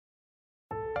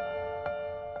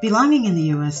Belonging in the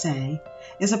USA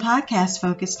is a podcast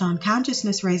focused on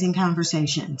consciousness-raising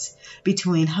conversations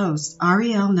between host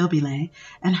Ariel Nobile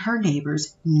and her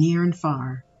neighbors near and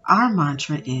far. Our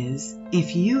mantra is,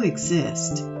 if you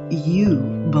exist, you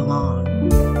belong.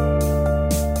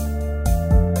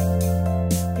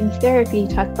 In therapy, you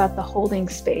talk about the holding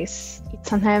space.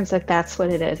 Sometimes that's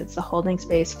what it is. It's the holding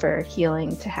space for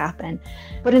healing to happen.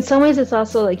 But in some ways, it's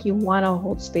also like you want to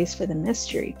hold space for the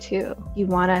mystery too. You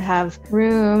want to have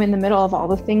room in the middle of all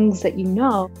the things that you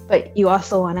know, but you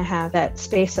also want to have that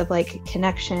space of like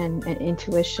connection and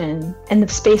intuition and the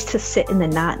space to sit in the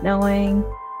not knowing.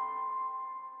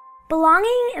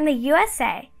 Belonging in the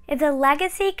USA is a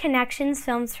Legacy Connections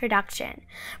Films production,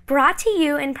 brought to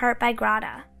you in part by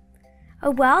Grata, a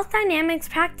wealth dynamics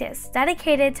practice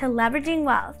dedicated to leveraging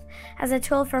wealth as a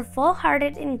tool for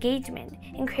full-hearted engagement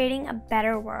in creating a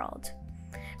better world.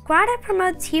 Grata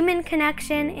promotes human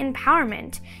connection,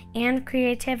 empowerment, and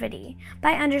creativity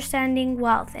by understanding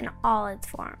wealth in all its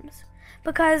forms,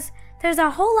 because there's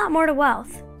a whole lot more to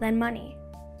wealth than money.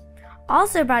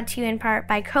 Also brought to you in part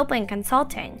by Copeland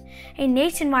Consulting, a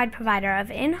nationwide provider of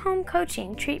in-home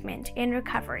coaching, treatment, and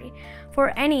recovery for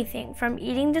anything from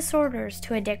eating disorders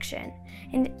to addiction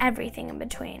and everything in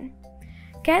between.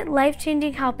 Get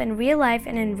life-changing help in real life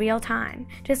and in real time.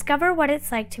 Discover what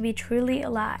it's like to be truly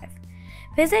alive.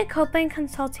 Visit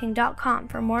CopelandConsulting.com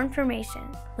for more information.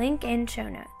 Link in show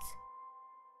notes.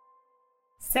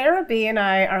 Sarah B. and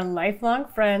I are lifelong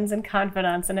friends and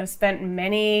confidants and have spent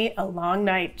many a long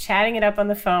night chatting it up on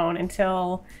the phone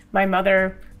until my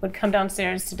mother would come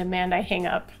downstairs to demand I hang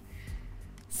up.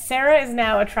 Sarah is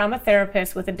now a trauma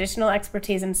therapist with additional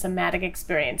expertise in somatic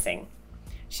experiencing.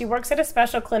 She works at a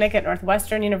special clinic at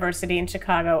Northwestern University in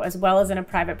Chicago, as well as in a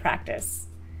private practice.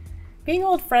 Being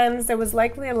old friends, there was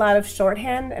likely a lot of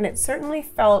shorthand, and it certainly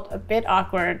felt a bit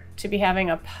awkward to be having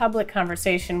a public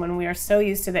conversation when we are so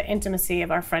used to the intimacy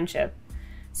of our friendship.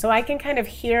 So I can kind of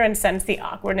hear and sense the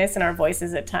awkwardness in our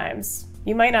voices at times.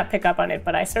 You might not pick up on it,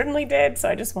 but I certainly did, so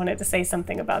I just wanted to say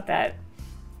something about that.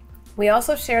 We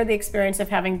also shared the experience of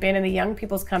having been in the Young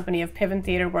People's Company of Piven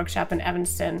Theater Workshop in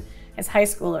Evanston as high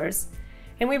schoolers.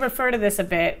 And we refer to this a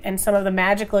bit and some of the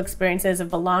magical experiences of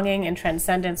belonging and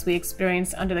transcendence we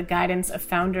experienced under the guidance of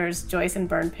founders Joyce and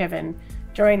Byrne Piven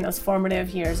during those formative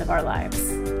years of our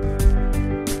lives.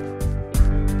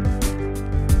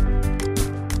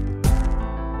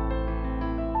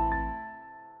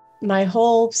 My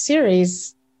whole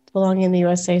series, Belonging in the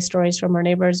USA, Stories from Our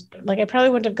Neighbors, I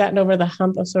probably wouldn't have gotten over the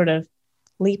hump of sort of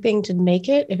leaping to make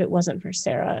it if it wasn't for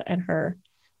Sarah and her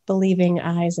believing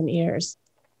eyes and ears.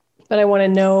 But I want to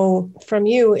know from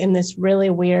you, in this really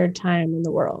weird time in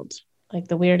the world, like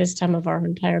the weirdest time of our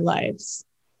entire lives,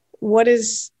 what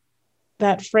is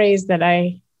that phrase that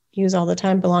I use all the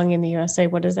time, belonging in the USA?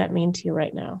 What does that mean to you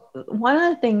right now? One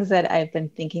of the things that I've been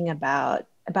thinking about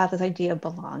this idea of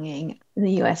belonging in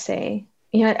the USA,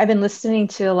 I've been listening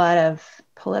to a lot of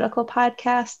political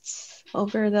podcasts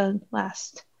over the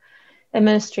last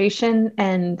administration,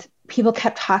 and people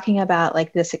kept talking about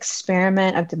this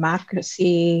experiment of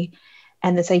democracy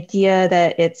and this idea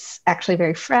that it's actually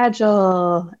very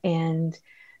fragile, and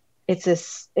it's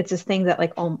this thing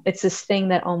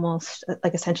that almost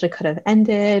essentially could have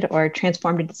ended or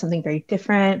transformed into something very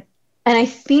different. And I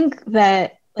think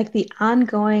that the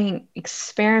ongoing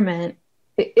experiment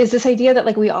is this idea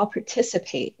that we all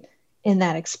participate in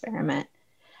that experiment,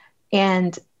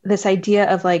 and this idea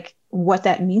of what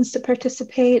that means to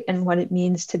participate and what it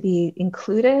means to be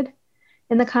included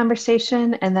in the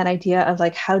conversation, and that idea of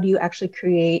how do you actually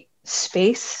create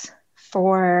space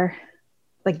for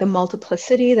the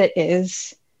multiplicity that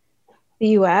is the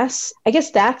US. I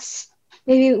guess that's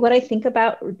maybe what I think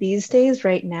about these days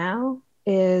right now,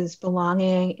 is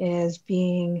belonging, is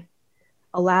being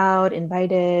allowed,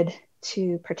 invited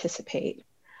to participate,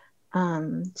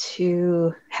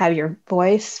 to have your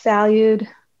voice valued,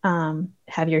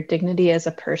 have your dignity as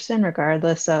a person,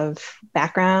 regardless of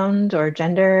background or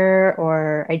gender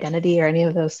or identity or any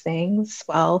of those things,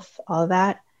 wealth, all of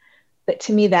that. But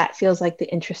to me, that feels like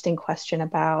the interesting question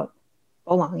about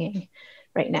belonging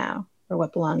right now, or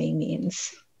what belonging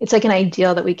means. It's like an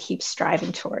ideal that we keep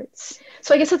striving towards.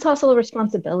 So I guess it's also a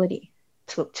responsibility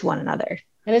to one another.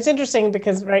 And it's interesting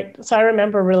because, so I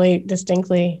remember really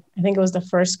distinctly, I think it was the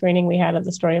first screening we had of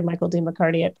the story of Michael D.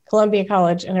 McCarty at Columbia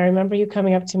College. And I remember you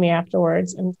coming up to me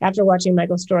afterwards, and after watching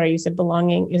Michael's story, you said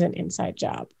belonging is an inside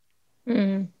job.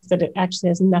 Mm. That it actually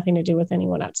has nothing to do with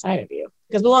anyone outside of you.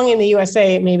 Because belonging in the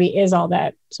USA maybe is all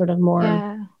that sort of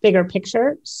more bigger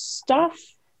picture stuff.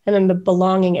 And then the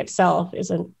belonging itself is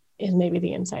an is maybe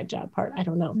the inside job part. I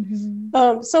don't know.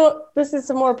 Mm-hmm. So this is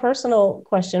a more personal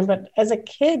question, but as a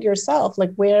kid yourself,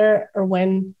 like where or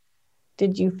when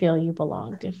did you feel you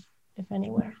belonged, if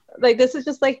anywhere? Like, this is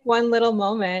just like one little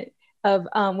moment of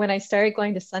when I started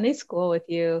going to Sunday school with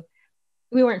you.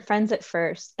 We weren't friends at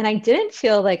first, and I didn't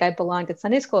feel like I belonged at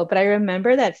Sunday school, but I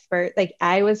remember that first, like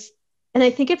I was, and I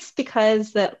think it's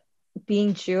because that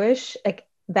being Jewish, like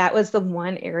that was the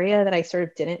one area that I sort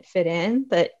of didn't fit in,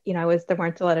 that, you know, there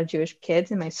weren't a lot of Jewish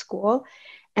kids in my school.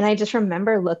 And I just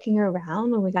remember looking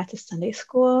around when we got to Sunday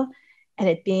school and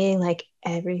it being like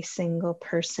every single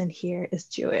person here is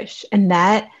Jewish. And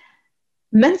that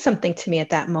meant something to me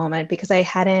at that moment because I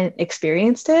hadn't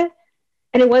experienced it.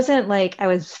 And it wasn't like I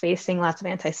was facing lots of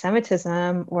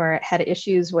anti-Semitism or had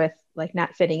issues with like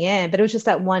not fitting in, but it was just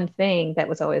that one thing that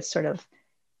was always sort of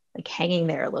like hanging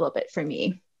there a little bit for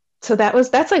me. So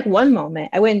that's like one moment.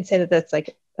 I wouldn't say that that's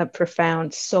like a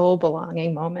profound soul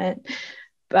belonging moment,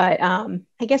 but I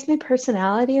guess my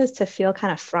personality is to feel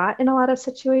kind of fraught in a lot of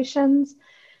situations.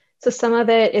 So some of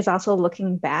it is also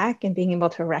looking back and being able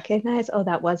to recognize, oh,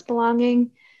 that was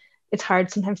belonging. It's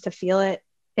hard sometimes to feel it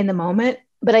in the moment,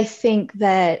 but I think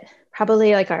that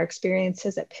probably like our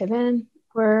experiences at Piven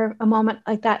were a moment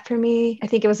like that for me. I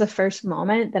think it was the first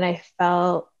moment that I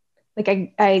felt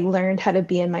like I learned how to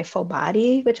be in my full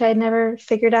body, which I had never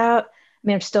figured out. I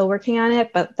mean, I'm still working on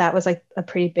it, but that was like a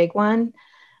pretty big one.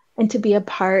 And to be a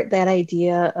part, that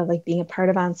idea of like being a part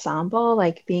of ensemble,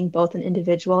 like being both an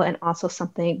individual and also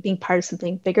being part of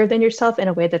something bigger than yourself in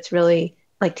a way that's really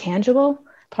like tangible.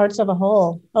 Parts of a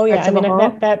whole. Oh yeah. I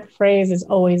mean, that phrase is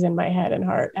always in my head and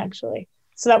heart, actually.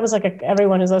 So that was like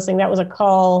everyone who's listening, that was a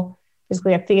call,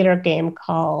 basically a theater game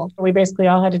call. We basically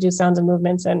all had to do sounds and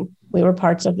movements, and we were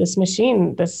parts of this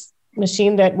machine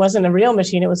that wasn't a real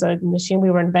machine. It was a machine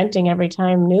we were inventing every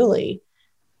time newly.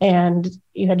 And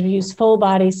you had to use full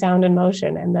body sound and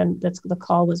motion. And then the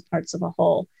call was parts of a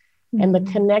whole. Mm-hmm. And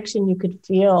the connection you could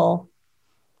feel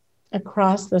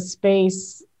across the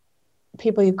space,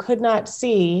 people you could not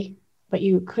see, but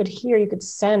you could hear, you could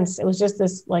sense. It was just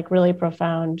this like really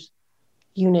profound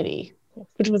unity,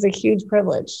 which was a huge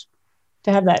privilege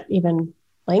to have that even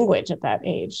language at that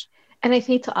age. And I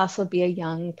think to also be a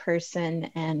young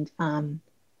person and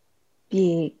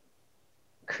be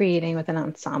creating with an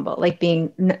ensemble, like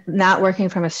being not working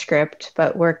from a script,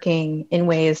 but working in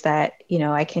ways that, you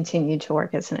know, I continued to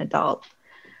work as an adult.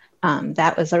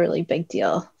 That was a really big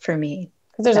deal for me.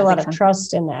 Because there's a lot of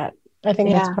trust in that. I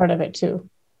think that's part of it too.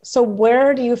 So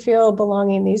where do you feel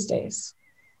belonging these days,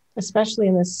 especially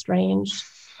in this strange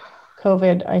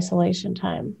COVID isolation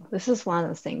time? This is one of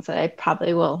those things that I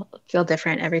probably will feel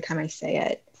different every time I say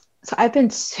it. So I've been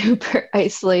super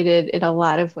isolated in a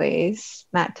lot of ways,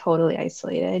 not totally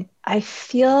isolated. I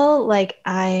feel like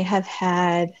I have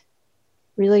had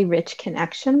really rich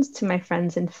connections to my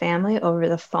friends and family over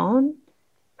the phone,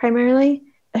 primarily,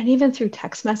 and even through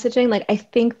text messaging. Like, I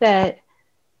think that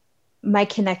my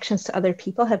connections to other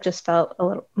people have just felt a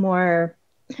little more,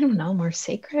 I don't know, more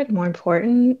sacred, more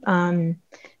important.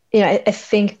 You know, I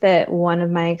think that one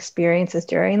of my experiences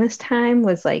during this time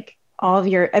was like all of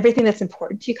everything that's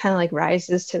important to you kind of like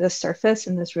rises to the surface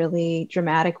in this really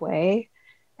dramatic way.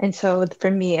 And so for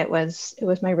me, it was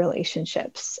my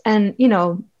relationships. And, you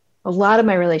know, a lot of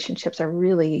my relationships are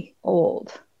really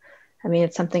old. I mean,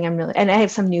 it's something and I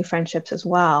have some new friendships as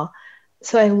well.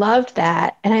 So I loved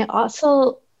that. And I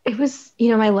also, it was, you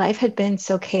know, my life had been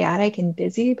so chaotic and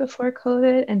busy before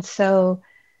COVID. And so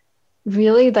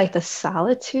really like the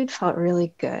solitude felt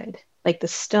really good. Like the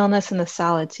stillness and the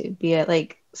solitude, be it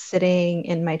like sitting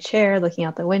in my chair, looking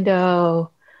out the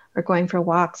window, or going for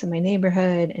walks in my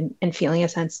neighborhood and feeling a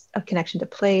sense of connection to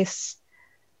place,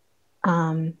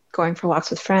 going for walks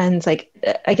with friends. Like,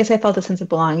 I guess I felt a sense of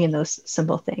belonging in those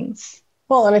simple things.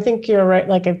 Well, and I think you're right.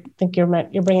 Like, I think you're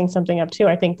bringing something up too.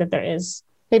 I think that there is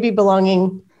maybe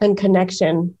belonging and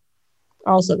connection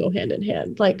also go hand in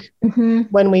hand. Like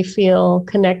when we feel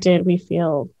connected, we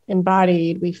feel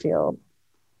embodied, we feel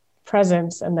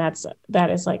presence, and that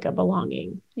is like a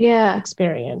belonging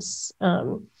experience.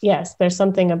 Yes, there's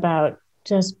something about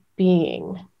just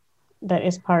being that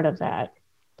is part of that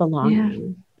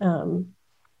belonging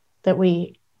that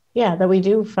we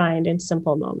do find in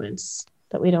simple moments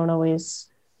that we don't always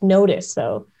notice.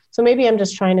 So maybe I'm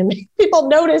just trying to make people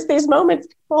notice these moments.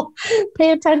 People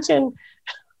pay attention.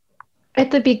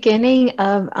 At the beginning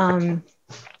of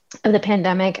the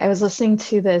pandemic, I was listening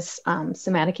to this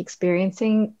somatic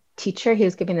experiencing teacher. He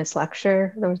was giving this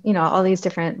lecture. There was, you know, all these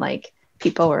different like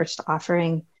people were just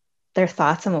offering their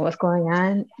thoughts on what was going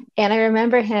on. And I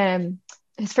remember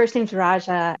his first name's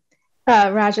Raja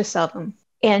Selvam.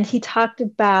 And he talked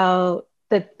about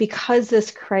that because this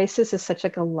crisis is such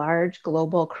like a large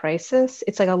global crisis,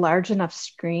 it's like a large enough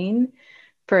screen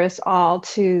for us all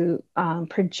to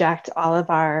project all of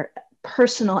our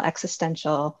personal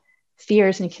existential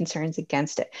fears and concerns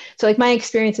against it. So like my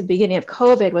experience at the beginning of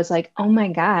COVID was like, oh my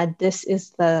God, this is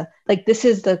the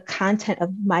content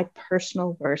of my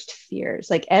personal worst fears.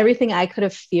 Like everything I could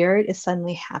have feared is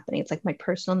suddenly happening. It's like my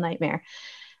personal nightmare.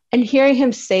 And hearing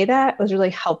him say that was really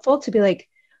helpful to be like,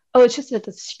 oh, it's just that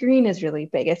the screen is really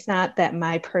big. It's not that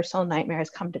my personal nightmare has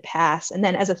come to pass. And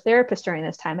then as a therapist during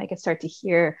this time, I could start to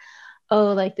hear,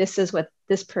 oh, like this is what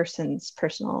this person's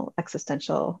personal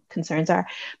existential concerns are.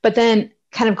 But then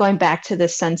kind of going back to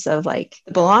this sense of like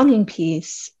the belonging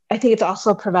piece, I think it's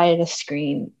also provided a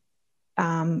screen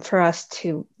for us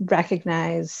to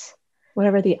recognize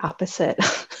whatever the opposite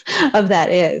of that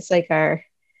is, like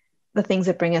the things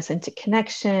that bring us into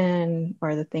connection,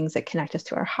 or the things that connect us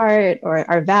to our heart or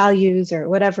our values or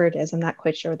whatever it is. I'm not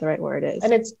quite sure what the right word is.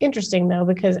 And it's interesting though,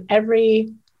 because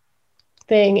everything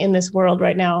in this world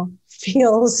right now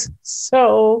feels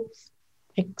so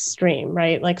extreme,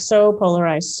 right? Like so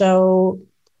polarized, so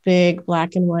big,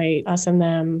 black and white, us and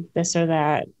them, this or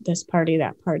that, this party,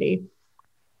 that party.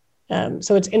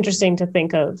 So it's interesting to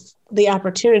think of the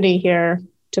opportunity here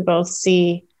to both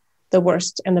see the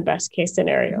worst and the best case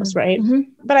scenarios, right?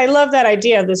 Mm-hmm. But I love that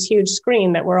idea of this huge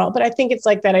screen that we're all, but I think it's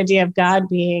like that idea of God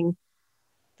being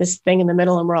this thing in the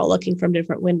middle and we're all looking from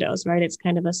different windows, right? It's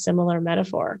kind of a similar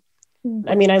metaphor. Mm-hmm.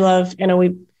 I mean, I know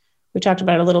we talked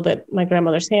about it a little bit, My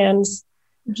Grandmother's Hands,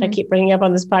 which I keep bringing up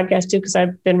on this podcast too, because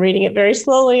I've been reading it very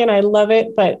slowly and I love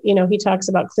it. But, he talks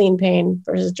about clean pain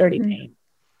versus dirty pain.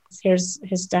 Here's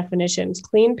his definitions.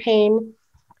 Clean pain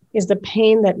is the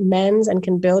pain that mends and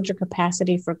can build your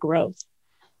capacity for growth.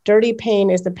 Dirty pain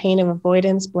is the pain of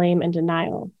avoidance, blame, and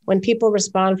denial. When people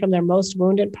respond from their most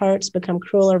wounded parts, become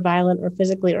cruel or violent, or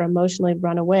physically or emotionally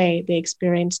run away, they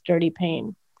experience dirty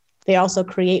pain. They also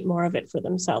create more of it for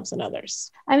themselves and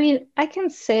others. I mean, I can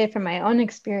say from my own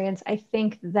experience, I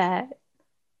think that,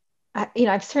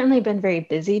 I've certainly been very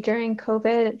busy during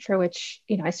COVID, for which,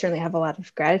 I certainly have a lot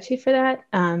of gratitude for that.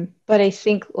 But I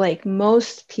think like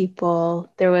most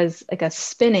people, there was like a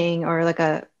spinning or like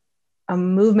a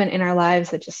movement in our lives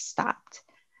that just stopped.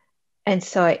 And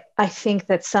so I think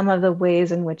that some of the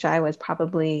ways in which I was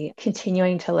probably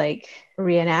continuing to like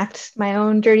reenact my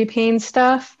own dirty pain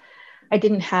stuff, I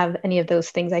didn't have any of those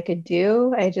things I could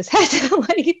do. I just had to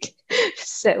like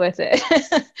sit with it.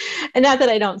 And not that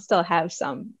I don't still have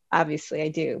some, obviously I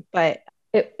do, but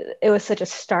it was such a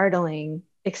startling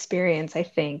experience, I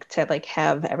think, to like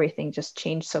have everything just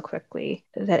change so quickly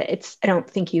that I don't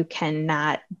think you can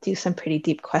not do some pretty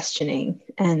deep questioning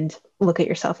and look at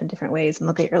yourself in different ways and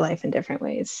look at your life in different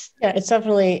ways. Yeah, it's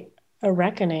definitely a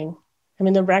reckoning. I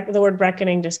mean, the word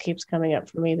reckoning just keeps coming up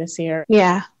for me this year.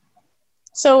 Yeah.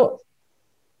 So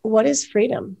what is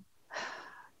freedom?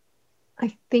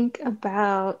 I think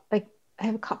about, like, I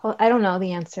have a couple, I don't know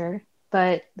the answer,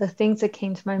 but the things that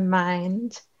came to my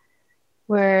mind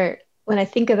were when I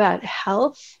think about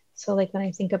health. So like when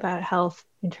I think about health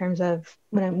in terms of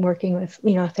when I'm working with,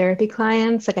 therapy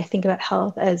clients, like I think about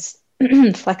health as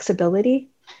flexibility.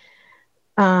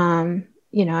 I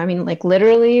mean, like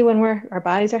literally when our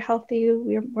bodies are healthy,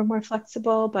 we're more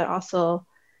flexible, but also,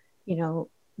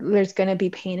 there's going to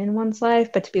be pain in one's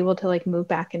life, but to be able to like move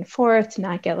back and forth, to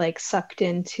not get like sucked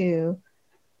into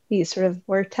these sort of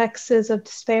vortexes of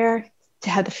despair, to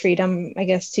have the freedom, I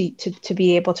guess, to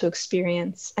be able to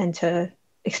experience and to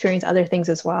experience other things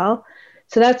as well.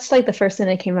 So that's like the first thing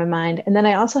that came to my mind. And then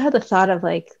I also had the thought of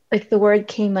like the word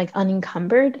came like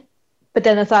unencumbered, but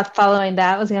then the thought following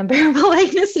that was the unbearable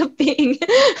lightness of being.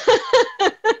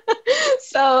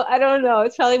 So I don't know.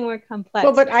 It's probably more complex.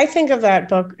 Well, but I think of that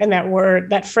book and that word,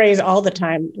 that phrase all the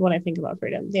time when I think about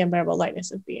freedom, the unbearable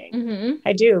lightness of being. Mm-hmm.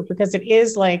 I do, because it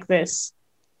is like this.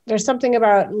 There's something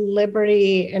about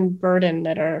liberty and burden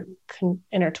that are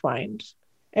intertwined.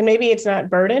 And maybe it's not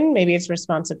burden, maybe it's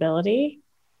responsibility.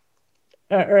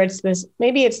 Or it's this,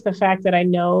 maybe it's the fact that I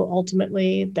know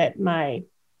ultimately that my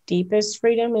deepest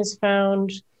freedom is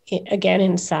found again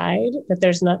inside, that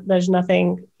there's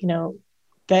nothing,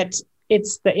 that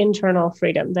it's the internal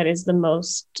freedom that is the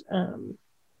most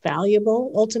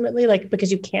valuable ultimately, like,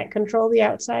 because you can't control the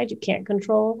outside, you can't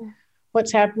control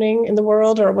what's happening in the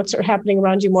world or what's happening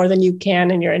around you more than you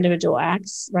can in your individual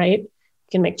acts, right? You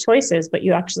can make choices, but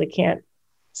you actually can't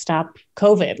stop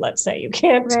COVID, let's say. You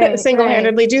can't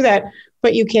single-handedly do that,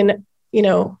 but you can,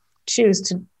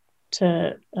 choose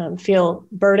to feel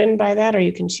burdened by that, or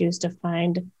you can choose to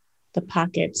find the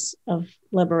pockets of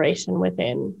liberation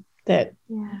within that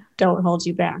don't hold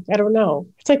you back. I don't know.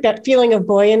 It's like that feeling of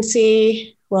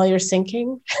buoyancy while you're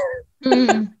sinking.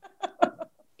 Mm.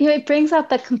 It brings up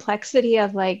the complexity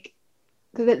of like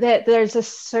that there's a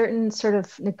certain sort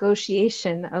of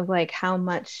negotiation of like how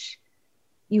much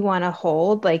you want to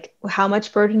hold, like how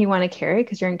much burden you want to carry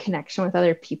because you're in connection with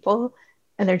other people,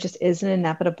 and there just is an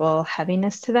inevitable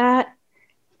heaviness to that.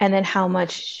 And then how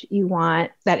much you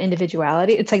want that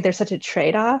individuality. It's like there's such a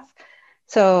trade-off.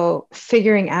 So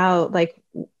figuring out like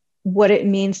what it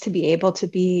means to be able to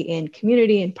be in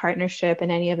community and partnership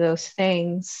and any of those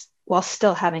things while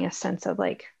still having a sense of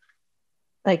like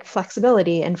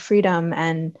flexibility and freedom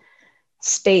and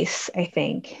space, I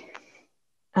think.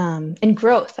 And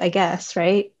growth, I guess,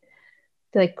 right?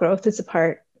 Like growth is a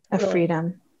part of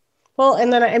freedom. Well,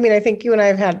 and then, I mean, I think you and I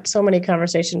have had so many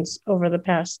conversations over the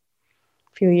past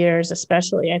few years,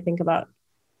 especially, I think about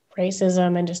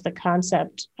racism and just the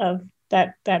concept of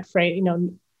that phrase, you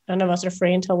know, none of us are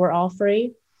free until we're all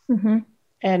free. Mm-hmm.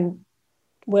 And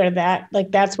where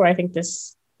that's where I think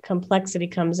this complexity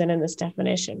comes in this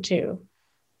definition too,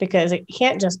 because it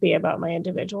can't just be about my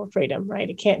individual freedom, right?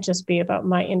 It can't just be about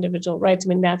my individual rights. I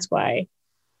mean, that's why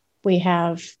we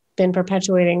have been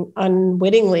perpetuating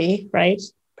unwittingly, right?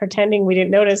 Pretending we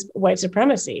didn't notice white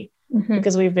supremacy. Mm-hmm.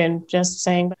 Because we've been just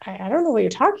saying, I don't know what you're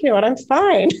talking about. I'm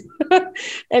fine.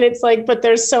 And it's like, but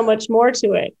there's so much more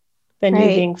to it than you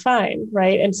being fine.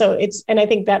 Right. And so and I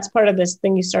think that's part of this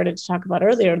thing you started to talk about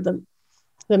earlier,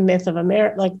 the myth of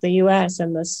America, like the US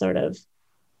and the sort of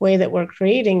way that we're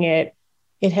creating it.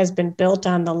 It has been built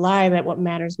on the lie that what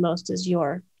matters most is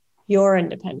your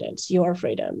independence, your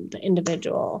freedom, the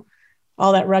individual,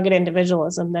 all that rugged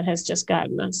individualism that has just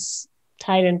gotten us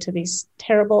tied into these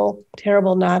terrible,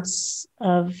 terrible knots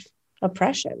of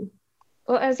oppression.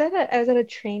 Well, I was at a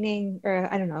training or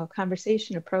I don't know, a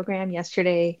conversation, a program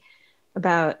yesterday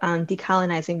about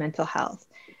decolonizing mental health.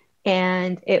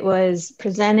 And it was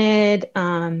presented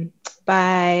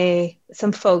by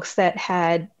some folks that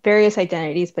had various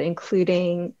identities, but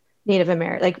including Native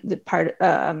American, like the part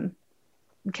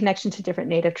connection to different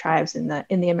Native tribes in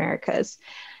the Americas.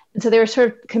 And so they were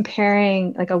sort of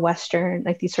comparing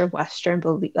like these sort of Western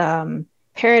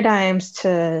paradigms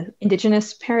to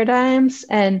indigenous paradigms.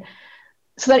 And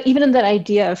so that even in that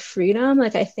idea of freedom,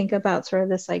 like I think about sort of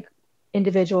this like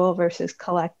individual versus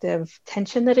collective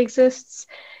tension that exists.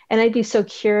 And I'd be so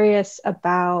curious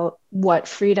about what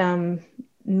freedom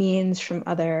means from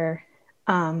other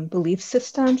belief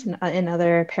systems and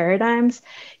other paradigms.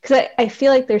 Because I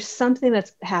feel like there's something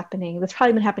that's happening, that's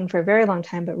probably been happening for a very long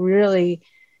time, but really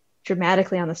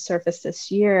dramatically on the surface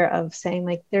this year of saying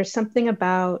like there's something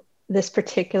about this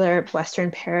particular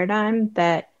Western paradigm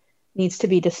that needs to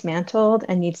be dismantled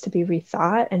and needs to be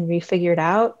rethought and refigured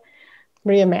out.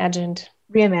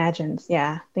 Reimagined,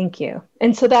 yeah, thank you.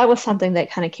 And so that was something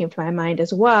that kind of came to my mind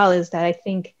as well, is that I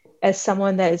think as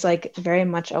someone that is like very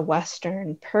much a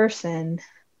Western person,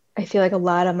 I feel like a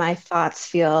lot of my thoughts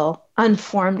feel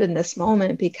unformed in this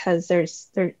moment because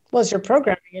well, it's your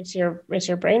programming, it's your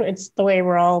brain, it's the way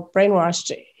we're all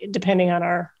brainwashed depending on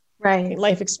our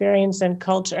life experience and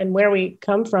culture and where we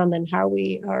come from and how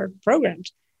we are programmed.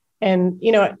 And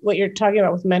you know what you're talking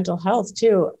about with mental health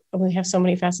too, we have so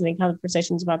many fascinating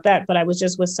conversations about that, but I was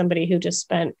just with somebody who just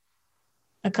spent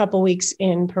a couple weeks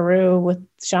in Peru with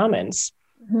shamans,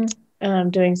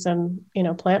 doing some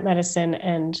plant medicine.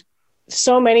 And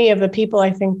so many of the people,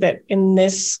 I think that in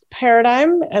this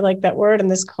paradigm, I like that word, in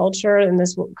this culture, in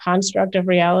this construct of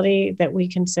reality that we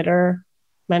consider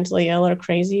mentally ill or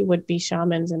crazy, would be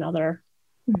shamans in other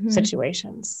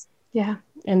situations. Yeah.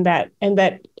 And that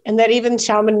even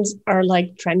shamans are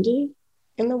like trendy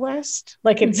in the West.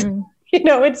 Like it's,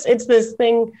 it's this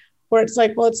thing where it's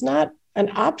like, well, it's not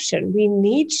an option. We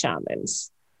need shamans.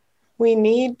 We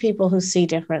need people who see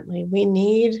differently. We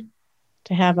need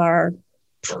to have our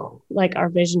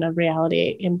vision of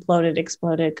reality imploded,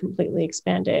 exploded, completely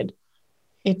expanded.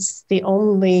 It's the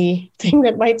only thing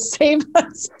that might save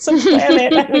us as a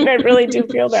planet. I mean, I really do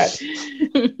feel that.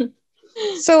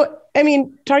 So, I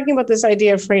mean, talking about this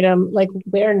idea of freedom, like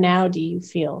where now do you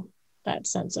feel that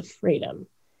sense of freedom?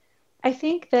 I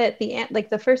think that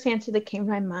the first answer that came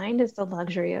to my mind is the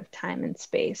luxury of time and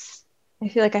space. I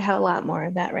feel like I have a lot more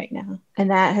of that right now. And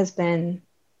that has been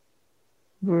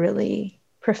really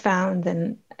profound.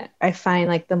 And I find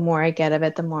like the more I get of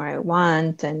it, the more I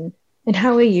want. And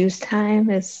how we use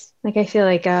time is like, I feel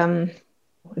like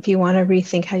if you want to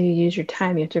rethink how you use your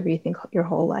time, you have to rethink your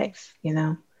whole life,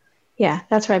 Yeah,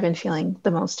 that's where I've been feeling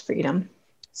the most freedom.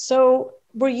 So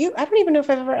I don't even know if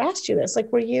I've ever asked you this,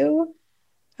 like, were you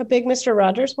a big Mr.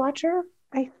 Rogers watcher?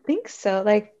 I think so.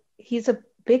 Like, he's a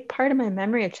big part of my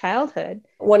memory of childhood.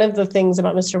 One of the things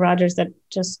about Mr. Rogers that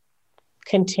just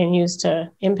continues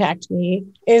to impact me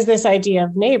is this idea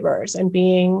of neighbors and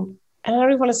being, and I don't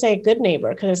even want to say a good neighbor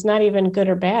because it's not even good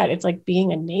or bad. It's like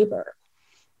being a neighbor.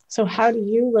 So how do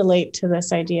you relate to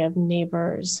this idea of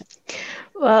neighbors?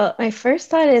 Well, my first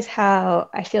thought is how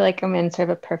I feel like I'm in sort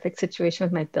of a perfect situation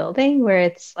with my building where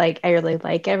it's like I really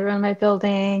like everyone in my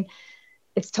building.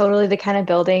 It's totally the kind of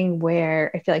building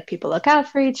where I feel like people look out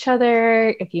for each other.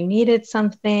 If you needed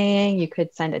something, you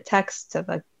could send a text to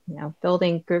the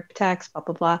building group text, blah,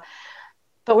 blah, blah.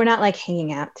 But we're not like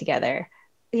hanging out together.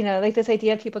 Like this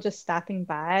idea of people just stopping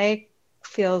by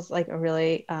feels like a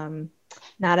really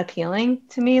not appealing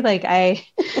to me. Like I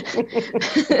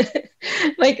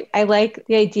I like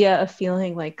the idea of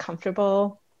feeling like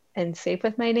comfortable and safe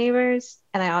with my neighbors.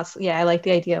 And I also, I like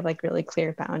the idea of like really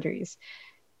clear boundaries,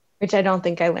 which I don't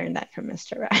think I learned that from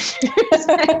Mr. Rogers.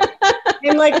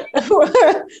 And like,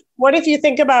 what if you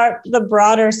think about the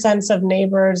broader sense of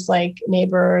neighbors, like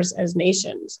neighbors as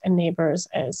nations and neighbors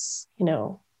as,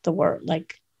 the word,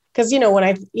 like, because,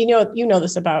 when you know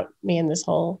this about me and this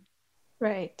whole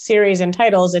right series and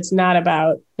titles, it's not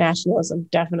about nationalism,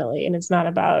 definitely. And it's not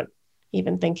about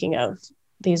even thinking of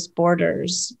these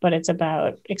borders, but it's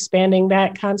about expanding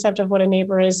that concept of what a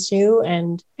neighbor is too.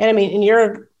 And I mean, in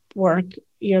your work,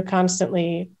 you're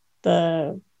constantly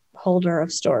the holder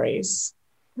of stories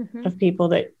of people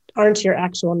that aren't your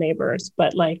actual neighbors,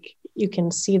 but like you can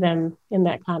see them in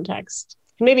that context.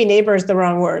 And maybe neighbor is the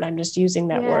wrong word. I'm just using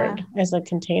that word as a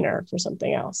container for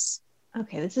something else.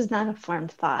 Okay, this is not a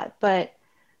formed thought, but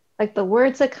like the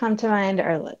words that come to mind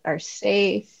are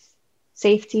safe,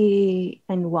 safety,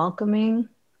 and welcoming.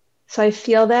 So I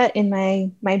feel that in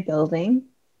my building.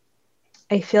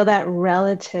 I feel that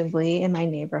relatively in my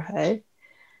neighborhood.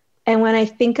 And when I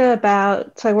think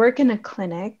about, so I work in a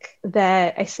clinic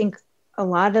that I think a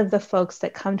lot of the folks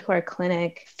that come to our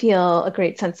clinic feel a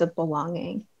great sense of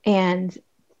belonging, and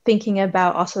thinking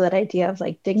about also that idea of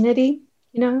like dignity,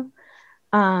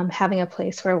 having a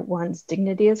place where one's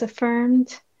dignity is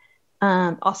affirmed,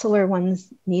 also where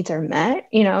one's needs are met.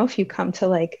 If you come to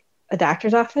like a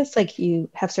doctor's office, like you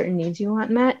have certain needs you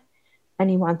want met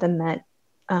and you want them met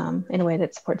in a way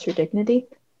that supports your dignity.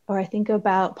 Or I think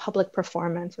about public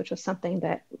performance, which was something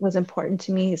that was important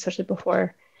to me, especially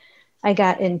before I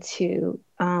got into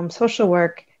social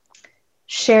work.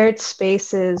 Shared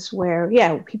spaces where,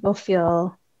 people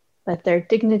feel that their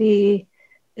dignity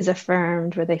is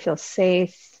affirmed, where they feel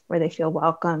safe, where they feel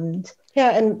welcomed.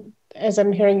 Yeah, and as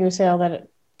I'm hearing you say all that,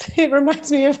 it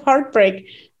reminds me of heartbreak.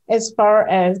 As far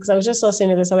as, because I was just listening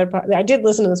to this I did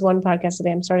listen to this one podcast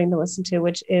today I'm starting to listen to,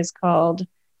 which is called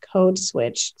Code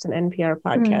Switch. It's an NPR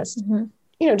podcast.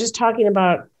 Mm-hmm. Just talking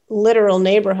about literal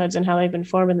neighborhoods and how they've been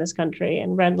formed in this country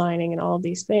and redlining and all of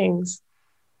these things.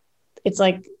 It's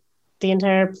like the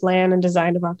entire plan and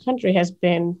design of our country has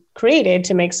been created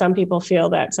to make some people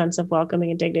feel that sense of welcoming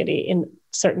and dignity in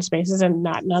certain spaces and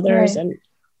not in others, right. And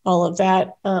all of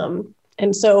that.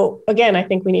 And so, again, I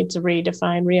think we need to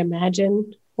redefine,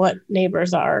 reimagine what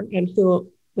neighbors are and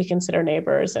who we consider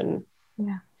neighbors. And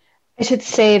I should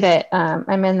say that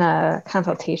I'm in a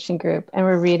consultation group and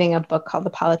we're reading a book called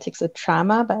The Politics of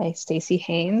Trauma by Stacey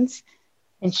Haynes.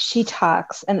 And she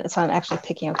talks, and so I'm actually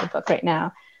picking up the book right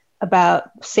now, about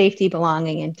safety,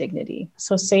 belonging, and dignity.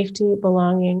 So safety,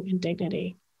 belonging, and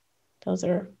dignity. Those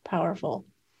are powerful.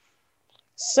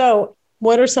 So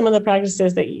what are some of the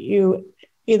practices that you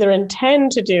either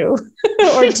intend to do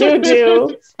or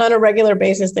do on a regular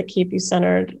basis that keep you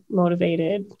centered,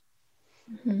 motivated,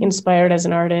 inspired as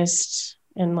an artist,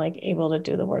 and like able to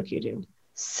do the work you do?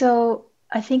 So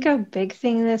I think a big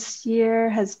thing this year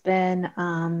has been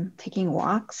taking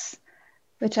walks,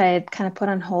 which I had kind of put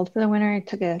on hold for the winter. I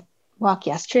took a walk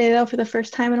yesterday though for the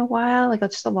first time in a while, like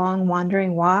just a long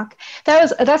wandering walk.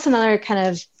 That's another kind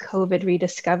of COVID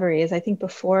rediscovery. Is I think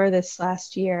before this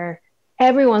last year,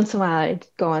 every once in a while I'd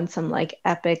go on some like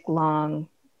epic long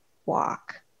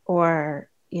walk, or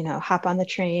hop on the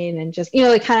train and just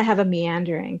like kind of have a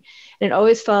meandering. And it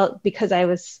always felt, because I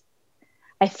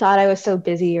thought I was so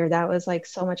busy, or that was like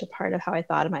so much a part of how I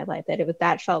thought of my life,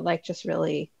 that felt like just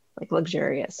really like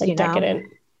luxurious, like decadent.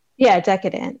 Yeah,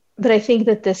 decadent. But I think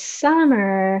that this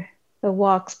summer, the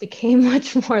walks became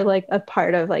much more like a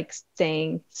part of like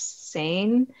staying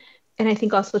sane. And I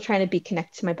think also trying to be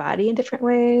connected to my body in different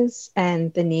ways,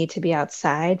 and the need to be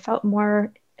outside felt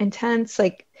more intense.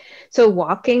 So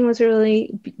walking was a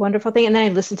really wonderful thing. And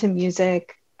then I listened to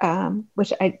music,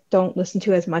 which I don't listen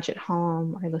to as much at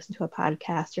home, or I listen to a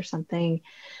podcast or something.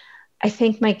 I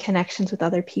think my connections with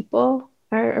other people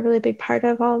are a really big part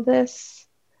of all of this.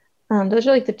 Those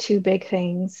are like the two big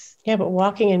things. Yeah, but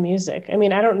walking and music. I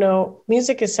mean, I don't know.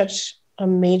 Music is such a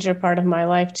major part of my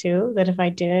life too, that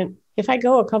if I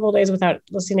go a couple of days without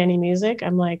listening to any music,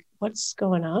 I'm like, what's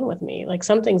going on with me? Like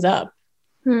something's up.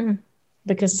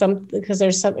 Because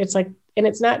there's some, it's like, and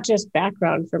it's not just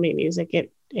background for me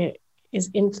music. It is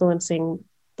influencing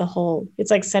the whole,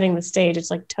 it's like setting the stage.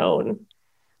 It's like tone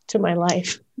to my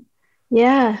life.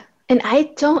 Yeah. And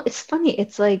it's funny.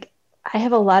 It's like, I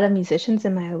have a lot of musicians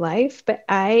in my life, but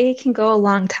I can go a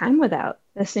long time without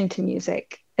listening to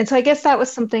music. And so I guess that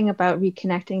was something about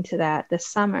reconnecting to that this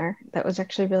summer that was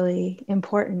actually really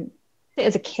important.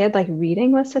 As a kid, like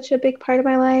reading was such a big part of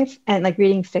my life, and like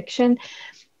reading fiction.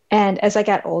 And as I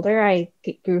got older, I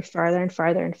grew farther and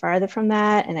farther and farther from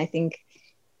that. And I think,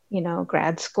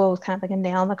 grad school was kind of like a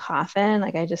nail in the coffin.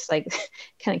 Like I just like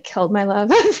kind of killed my love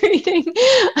of reading.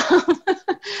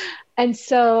 And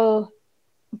so,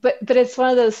 but it's one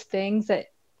of those things that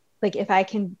like, if I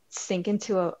can sink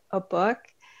into a book,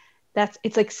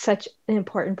 it's like such an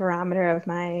important barometer of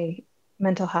my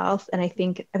mental health. And I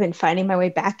think I've been finding my way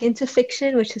back into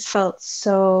fiction, which has felt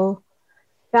so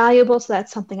valuable. So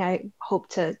that's something I hope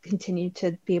to continue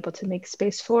to be able to make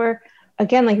space for.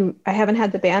 Again, like I haven't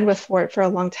had the bandwidth for it for a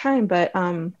long time, but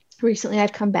recently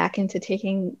I've come back into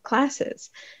taking classes,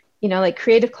 like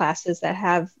creative classes that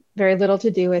have very little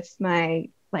to do with my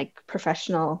like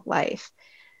professional life.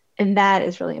 And that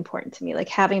is really important to me, like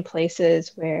having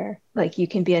places where like you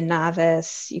can be a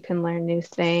novice, you can learn new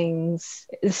things.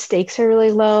 The stakes are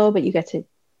really low, but you get to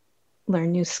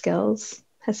learn new skills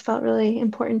has felt really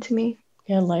important to me.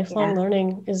 Yeah, lifelong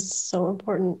learning is so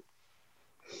important.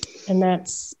 And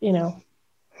that's,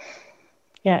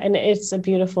 and it's a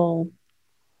beautiful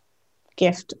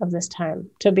gift of this time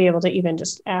to be able to even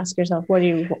just ask yourself, what are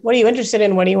you interested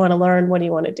in? What do you want to learn? What do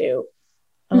you want to do?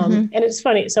 And it's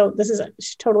funny. So this is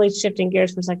totally shifting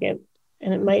gears for a second,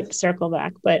 and it might circle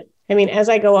back. But I mean, as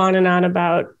I go on and on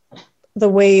about the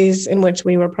ways in which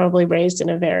we were probably raised in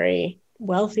a very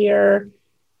wealthier,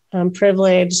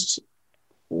 privileged,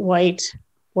 white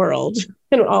world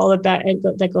and all of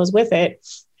that goes with it,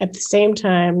 at the same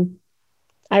time,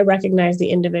 I recognize the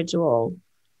individual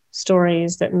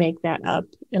stories that make that up.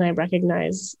 And I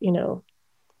recognize,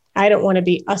 I don't want to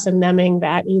be us and theming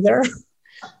that either.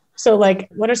 So like,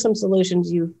 what are some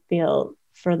solutions you feel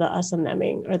for the us and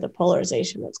theming or the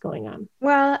polarization that's going on?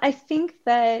 Well, I think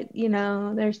that,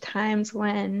 there's times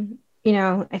when,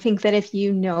 I think that if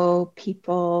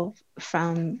people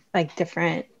from like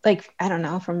different, like, I don't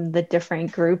know, from the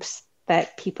different groups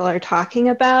that people are talking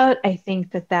about, I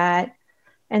think that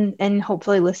and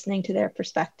hopefully listening to their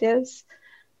perspectives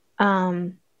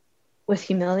with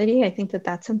humility, I think that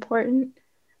that's important.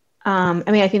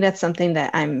 I think that's something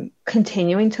that I'm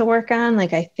continuing to work on.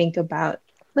 Like I think about,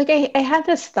 like I had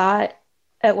this thought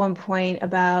at one point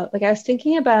about, like I was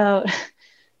thinking about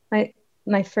my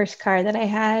first car that I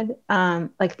had,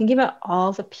 like thinking about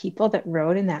all the people that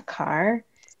rode in that car.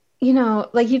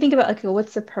 Like you think about like,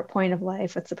 what's the point of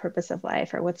life? What's the purpose of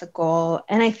life? Or what's a goal?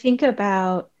 And I think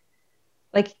about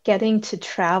like getting to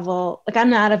travel. Like I'm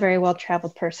not a very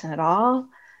well-traveled person at all.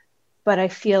 But I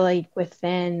feel like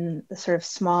within the sort of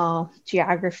small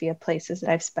geography of places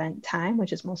that I've spent time,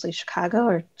 which is mostly Chicago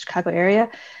or Chicago area,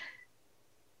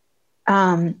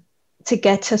 to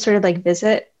get to sort of like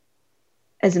visit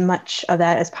as much of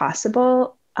that as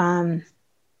possible. And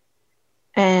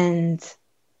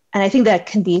I think that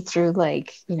can be through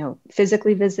like,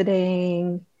 physically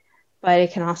visiting, but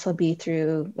it can also be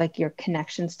through like your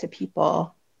connections to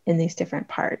people in these different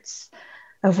parts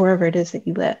of wherever it is that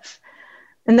you live.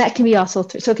 And that can be also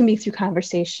so it can be through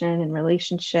conversation and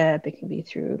relationship. It can be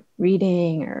through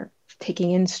reading or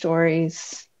taking in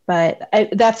stories. But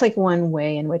that's like one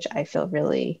way in which I feel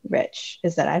really rich,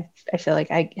 is that I feel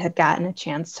like I have gotten a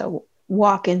chance to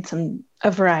walk in a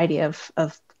variety of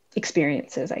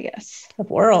experiences, I guess.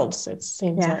 Of worlds, it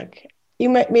seems like.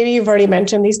 Maybe you've already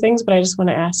mentioned these things, but I just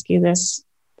want to ask you this.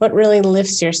 What really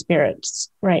lifts your spirits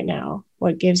right now?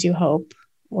 What gives you hope?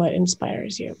 What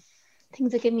inspires you?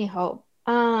 Things that give me hope.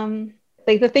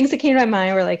 Like the things that came to my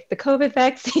mind were like the COVID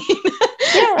vaccine.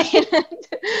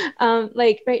 And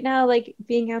like right now, like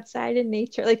being outside in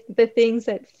nature, like the things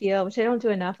that feel, which I don't do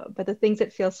enough of, but the things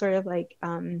that feel sort of like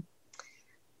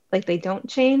they don't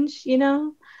change,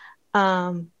 or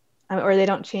they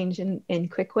don't change in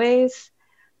quick ways.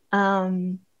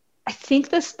 I think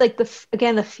this, like the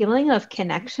feeling of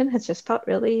connection has just felt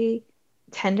really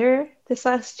tender this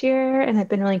last year, and I've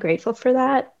been really grateful for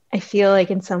that. I feel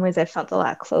like in some ways I felt a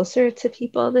lot closer to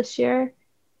people this year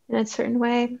in a certain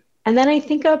way. And then I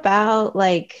think about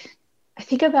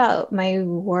my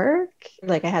work.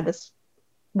 Like I had this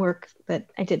work that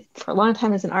I did for a long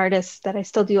time as an artist that I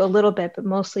still do a little bit, but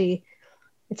mostly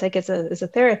It's like as a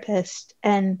therapist,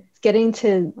 and getting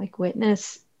to like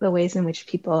witness the ways in which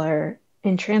people are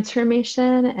in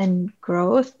transformation and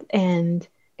growth, and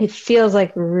it feels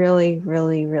like really,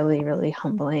 really, really, really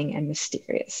humbling and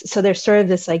mysterious. So there's sort of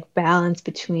this like balance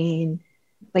between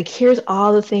like, here's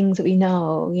all the things that we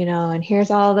know, and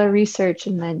here's all the research,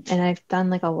 and I've done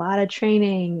like a lot of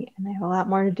training, and I have a lot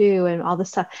more to do, and all this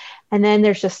stuff. And then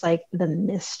there's just like the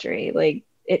mystery, like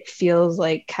it feels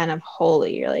like kind of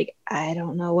holy. You're like, I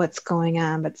don't know what's going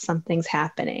on, but something's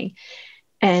happening.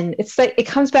 And it's like, it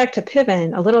comes back to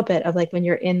Piven a little bit of like when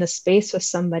you're in the space with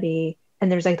somebody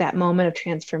and there's like that moment of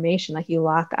transformation, like you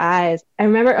lock eyes. I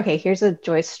remember, okay, here's a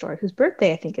Joyce story, whose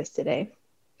birthday I think is today.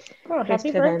 Oh,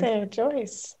 happy birthday,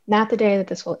 Joyce. Not the day that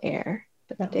this will air,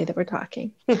 but the day that we're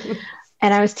talking.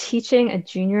 And I was teaching a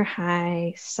junior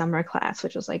high summer class,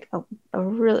 which was like a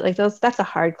really, like that's a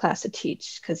hard class to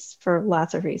teach because for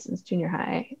lots of reasons, junior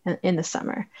high in the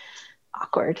summer,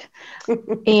 awkward.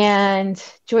 And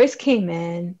Joyce came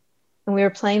in and we were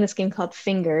playing this game called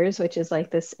Fingers, which is like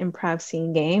this improv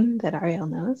scene game that Ariel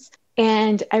knows.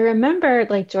 And I remember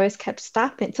like Joyce kept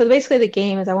stopping. So basically the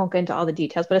game is, I won't go into all the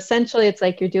details, but essentially it's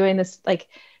like you're doing this, like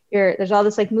there's all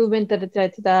this like movement, da, da, da,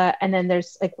 da, da, and then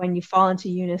there's like when you fall into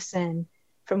unison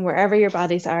from wherever your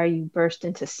bodies are, you burst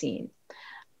into scene.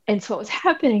 And so what was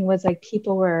happening was like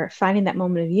people were finding that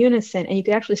moment of unison, and you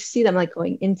could actually see them like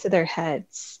going into their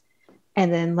heads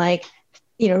and then like,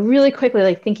 really quickly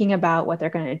like thinking about what they're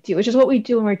going to do, which is what we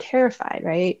do when we're terrified,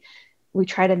 right? We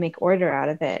try to make order out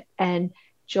of it. And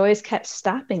Joyce kept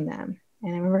stopping them.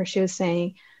 And I remember she was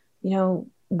saying,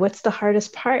 what's the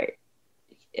hardest part?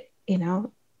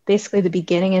 Basically the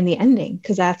beginning and the ending,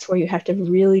 because that's where you have to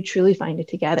really, truly find it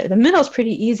together. The middle is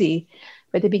pretty easy,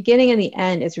 but the beginning and the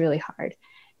end is really hard.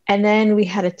 And then we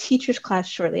had a teacher's class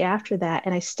shortly after that.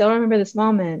 And I still remember this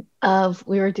moment of,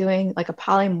 we were doing like a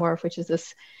polymorph, which is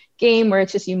this game where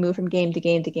it's just, you move from game to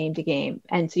game to game to game.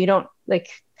 And so you don't like,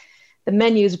 the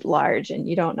menu's large and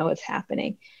you don't know what's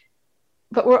happening.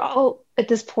 But we're all at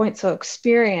this point so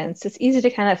experienced, it's easy to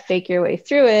kind of fake your way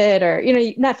through it, or,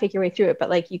 not fake your way through it, but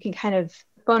like you can kind of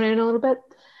phone it in a little bit.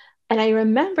 And I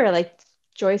remember like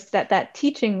Joyce, that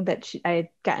teaching that I had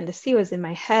gotten to see was in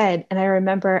my head. And I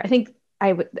remember, I think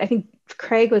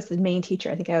Craig was the main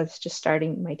teacher. I think I was just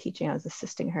starting my teaching. I was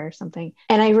assisting her or something.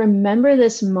 And I remember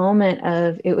this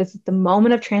moment it was the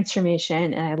moment of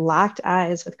transformation. And I locked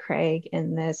eyes with Craig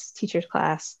in this teacher's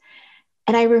class.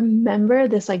 And I remember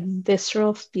this like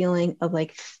visceral feeling of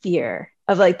like fear,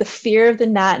 of like the fear of the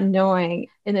not knowing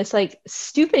in this like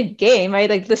stupid game, right?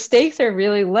 Like the stakes are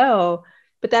really low,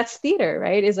 but that's theater,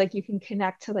 right? Is like you can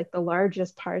connect to like the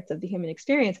largest parts of the human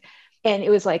experience. And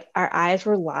it was like our eyes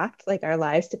were locked, like our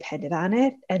lives depended on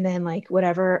it. And then like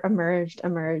whatever emerged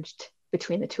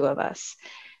between the two of us.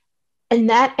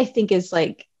 And that I think is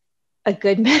like a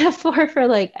good metaphor for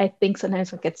like, I think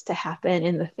sometimes what gets to happen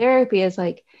in the therapy is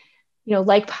like,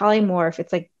 like polymorph,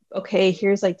 it's like, okay,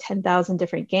 here's like 10,000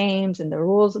 different games and the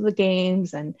rules of the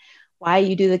games and why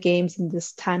you do the games in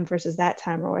this time versus that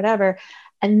time or whatever.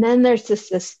 And then there's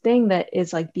this thing that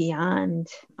is like beyond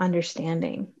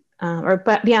understanding,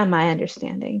 but beyond my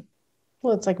understanding.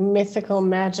 Well, it's like mythical,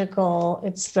 magical.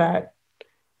 It's the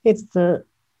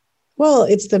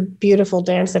beautiful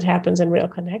dance that happens in real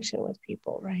connection with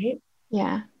people, right?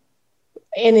 Yeah.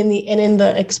 And in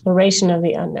the exploration of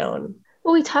the unknown.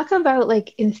 Well, we talk about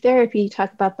like in therapy, you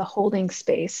talk about the holding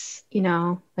space,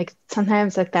 like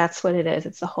sometimes like that's what it is.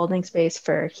 It's the holding space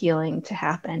for healing to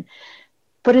happen.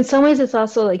 But in some ways, it's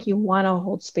also like you want to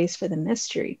hold space for the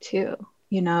mystery too,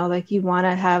 like you want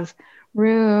to have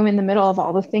room in the middle of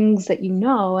all the things that you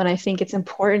know. And I think it's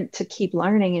important to keep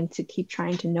learning and to keep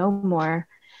trying to know more.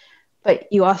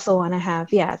 But you also want to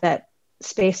have, that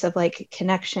space of like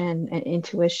connection and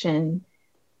intuition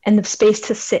and the space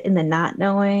to sit in the not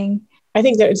knowing. I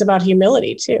think that it's about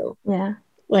humility too. Yeah.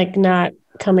 Like not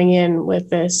coming in with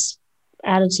this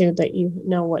attitude that you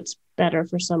know what's better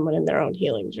for someone in their own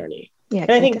healing journey. Yeah.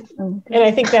 And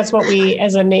I think that's what we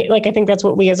as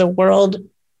a world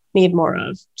need more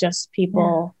of. Just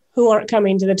people who aren't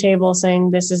coming to the table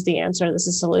saying, this is the answer, this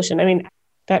is the solution. I mean,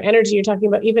 that energy you're talking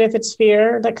about, even if it's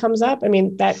fear that comes up, I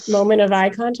mean, that moment of eye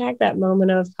contact, that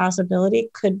moment of possibility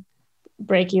could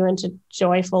break you into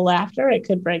joyful laughter. It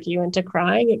could break you into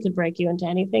crying. It could break you into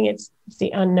anything. It's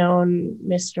the unknown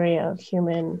mystery of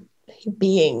human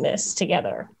beingness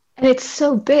together. And it's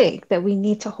so big that we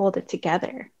need to hold it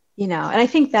together, and I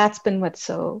think that's been what's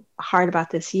so hard about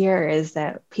this year is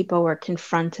that people were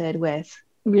confronted with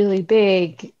really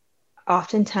big,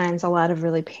 oftentimes a lot of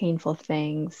really painful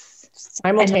things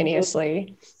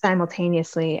simultaneously,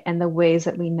 and the ways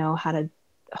that we know how to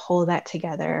hold that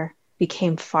together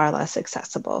became far less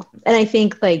accessible. And I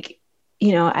think like,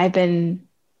 I've been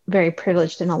very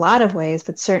privileged in a lot of ways,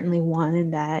 but certainly one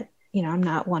in that, I'm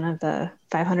not one of the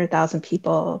 500,000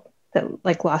 people that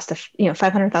like lost,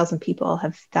 500,000 people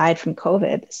have died from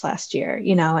COVID this last year,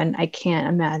 and I can't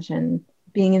imagine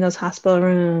being in those hospital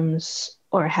rooms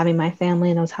or having my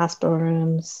family in those hospital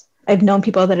rooms. I've known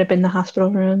people that have been in the hospital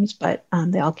rooms, but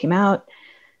they all came out.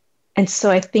 And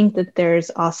so I think that there's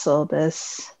also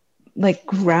this like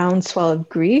groundswell of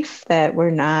grief that we're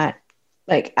not,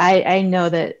 like, I know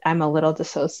that I'm a little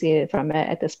dissociated from it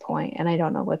at this point, and I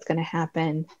don't know what's going to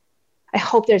happen. I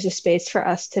hope there's a space for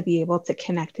us to be able to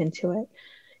connect into it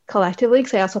collectively,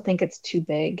 because I also think it's too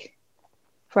big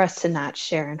for us to not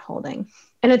share in holding.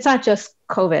 And it's not just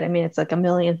COVID. I mean, it's like a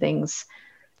million things,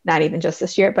 not even just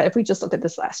this year, but if we just look at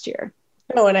this last year.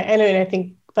 No, and I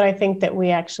think that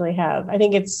we actually have, I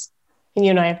think it's, and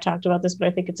you and I have talked about this, but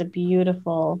I think it's a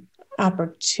beautiful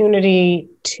opportunity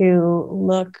to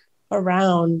look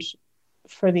around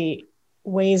for the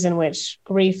ways in which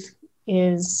grief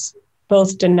is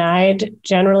both denied,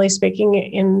 generally speaking,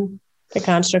 in the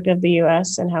construct of the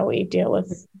US and how we deal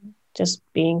with just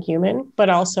being human, but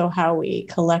also how we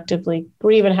collectively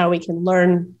grieve and how we can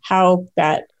learn how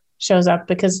that shows up.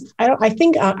 Because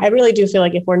I really do feel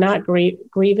like if we're not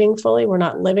grieving fully, we're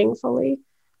not living fully,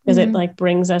 because it like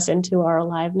brings us into our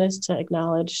aliveness to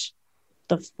acknowledge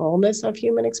the fullness of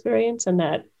human experience, and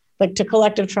that like to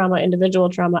collective trauma, individual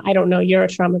trauma. I don't know, you're a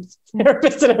trauma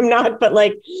therapist and I'm not, but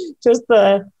like just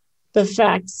the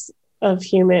facts of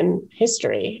human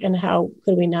history and how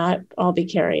could we not all be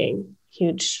carrying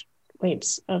huge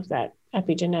weights of that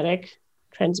epigenetic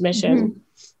transmission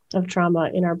of trauma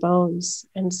in our bones.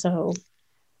 And so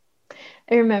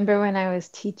I remember when I was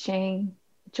teaching,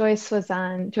 Joyce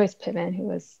Pittman, who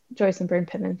was Joyce and Byrne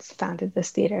Pittman's founded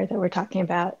this theater that we're talking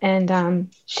about. And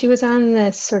she was on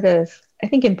this sort of, I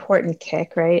think, important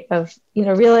kick, right? Of,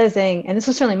 realizing, and this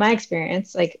was certainly my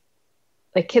experience, like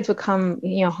kids would come,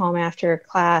 home after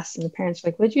class and the parents were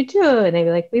like, what'd you do? And they'd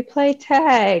be like, we play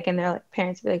tag. And they're like,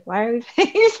 parents would be like, why are we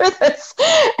paying for this?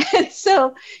 And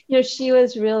so, she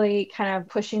was really kind of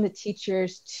pushing the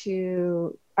teachers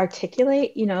to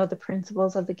articulate, the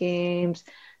principles of the games,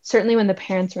 certainly when the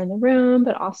parents were in the room,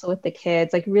 but also with the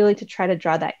kids, like really to try to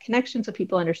draw that connection so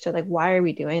people understood, like, why are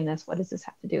we doing this? What does this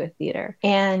have to do with theater?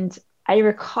 And I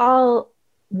recall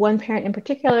one parent in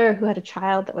particular who had a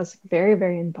child that was very,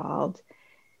 very involved.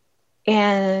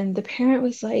 And the parent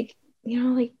was like,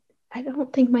 I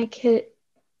don't think my kid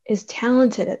is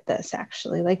talented at this,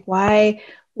 actually. Like, why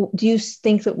do you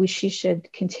think that she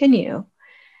should continue?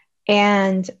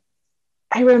 And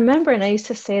I remember, and I used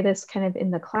to say this kind of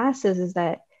in the classes, is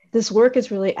that this work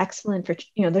is really excellent for,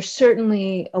 there's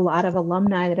certainly a lot of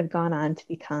alumni that have gone on to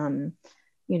become,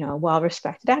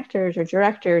 well-respected actors or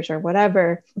directors or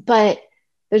whatever. But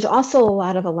there's also a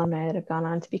lot of alumni that have gone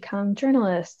on to become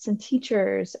journalists and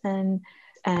teachers and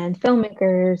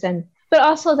filmmakers, but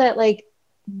also that like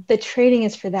the training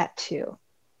is for that too.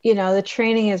 The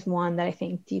training is one that I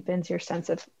think deepens your sense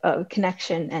of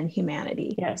connection and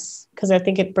humanity. Yes, because I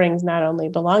think it brings not only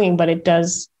belonging, but it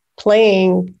does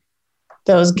playing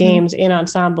those games in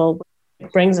ensemble.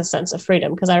 It brings a sense of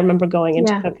freedom. Because I remember going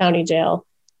into Cook County Jail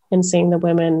and seeing the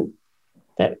women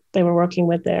that they were working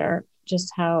with there,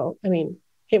 just how,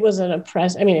 it was an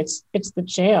it's the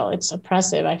jail. It's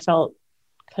oppressive. I felt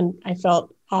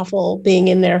awful being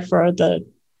in there for the,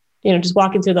 just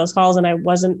walking through those halls, and I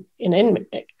wasn't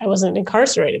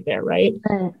incarcerated there. Right.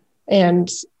 And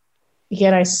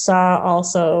yet I saw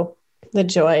also the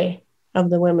joy of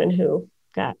the women who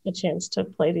got a chance to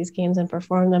play these games and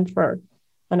perform them for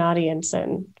an audience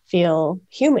and feel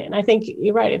human. I think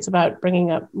you're right. It's about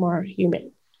bringing up more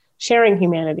sharing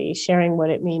humanity, sharing what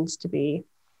it means to be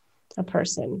a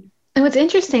person. And what's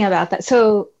interesting about that,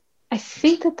 so I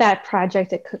think that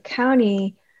project at Cook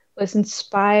County was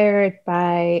inspired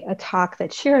by a talk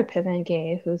that Shira Piven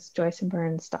gave, who's Joyce and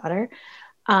Byrne's daughter,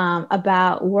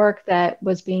 about work that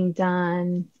was being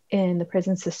done in the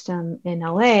prison system in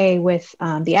LA with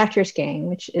the Actors Gang,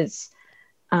 which is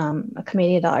a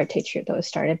Commedia dell'arte troupe that was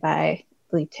started by, I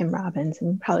believe, Tim Robbins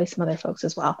and probably some other folks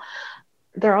as well.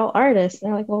 They're all artists.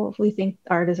 They're like, well, we think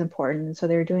art is important. And so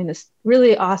they were doing this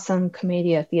really awesome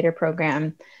Commedia theater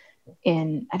program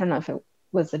in, I don't know if it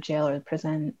was the jail or the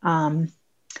prison.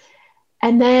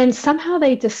 And then somehow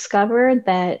they discovered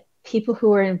that people who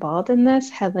were involved in this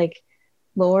had like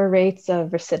lower rates of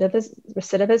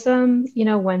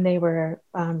recidivism, when they were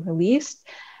released.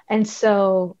 And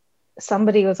so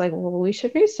somebody was like, well, we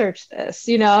should research this,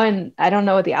 and I don't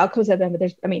know what the outcomes have been,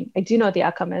 but I do know what the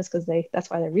outcome is because that's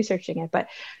why they're researching it. But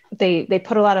they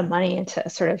put a lot of money into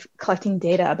sort of collecting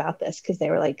data about this because they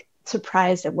were like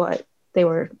surprised at what they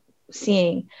were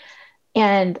seeing.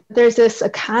 And there's this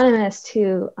economist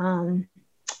who,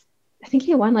 I think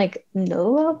he won like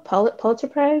Nobel Pulitzer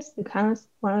Prize. The economist,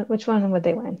 which one would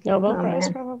they win? Nobel Prize,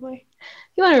 probably.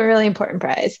 He won a really important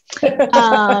prize.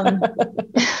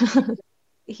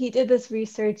 He did this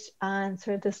research on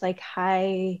sort of this like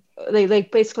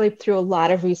basically threw a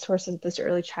lot of resources at this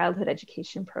early childhood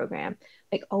education program,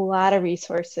 like a lot of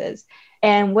resources.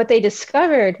 And what they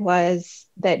discovered was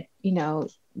that,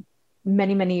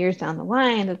 many, many years down the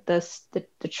line, that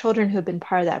the children who had been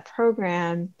part of that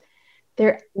program,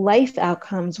 their life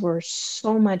outcomes were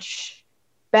so much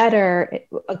better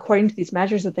according to these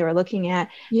measures that they were looking at,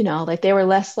 like they were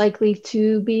less likely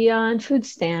to be on food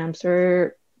stamps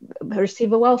or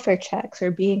receive a welfare checks or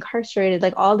be incarcerated,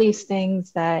 like all these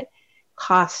things that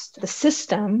cost the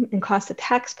system and cost the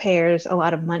taxpayers a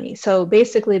lot of money. So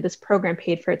basically this program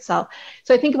paid for itself.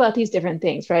 So I think about these different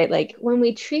things, right? Like when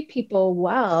we treat people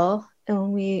well and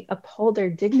when we uphold their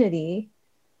dignity,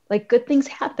 like good things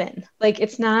happen. Like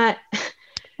it's not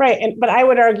right. But I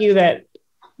would argue that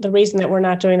the reason that we're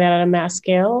not doing that on a mass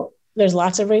scale, there's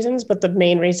lots of reasons, but the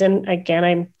main reason, again,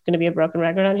 I'm going to be a broken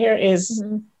record on here, is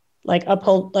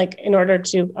in order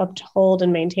to uphold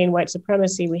and maintain white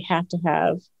supremacy, we have to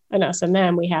have an us and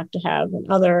them, we have to have an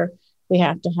other, we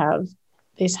have to have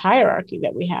this hierarchy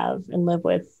that we have and live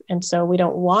with. And so we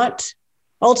don't want,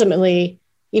 ultimately,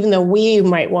 even though we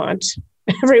might want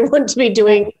everyone to be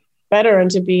doing better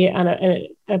and to be on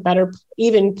a better,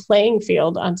 even playing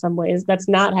field on some ways, that's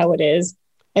not how it is.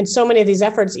 And so many of these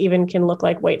efforts even can look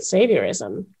like white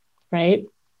saviorism, right?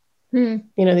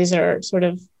 These are sort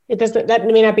of, that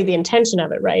may not be the intention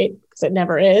of it, right? Because it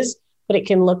never is, but it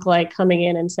can look like coming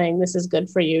in and saying, this is good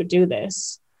for you, do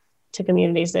this, to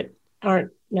communities that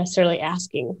aren't necessarily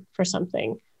asking for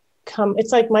something.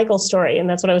 It's like Michael's story. And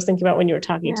that's what I was thinking about when you were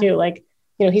talking too. Like,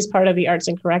 he's part of the arts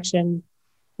and correction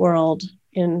world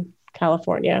in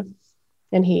California,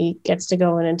 and he gets to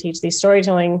go in and teach these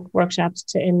storytelling workshops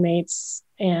to inmates.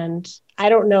 And I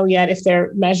don't know yet if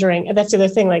they're measuring. That's the other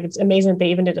thing. Like, it's amazing that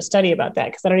they even did a study about that,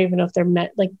 because I don't even know if they're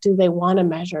do they want to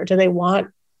measure? Do they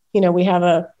want, we have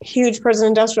a huge prison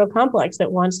industrial complex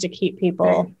that wants to keep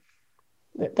people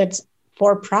that's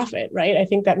for profit, right? I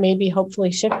think that may be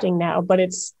hopefully shifting now, but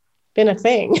it's been a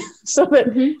thing. So that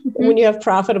when you have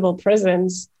profitable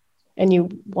prisons and you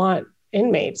want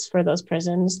inmates for those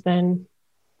prisons, then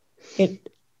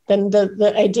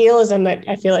the idealism that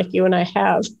I feel like you and I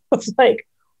have of like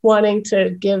wanting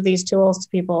to give these tools to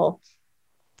people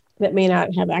that may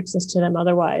not have access to them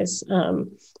otherwise.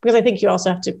 Because I think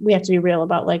we have to be real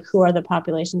about like, who are the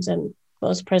populations in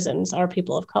those prisons are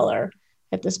people of color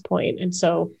at this point. And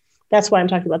so that's why I'm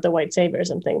talking about the white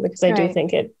saviorism thing, because I do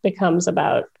think it becomes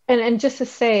about. And just to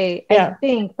say, I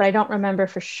think, but I don't remember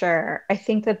for sure, I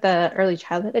think that the early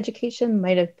childhood education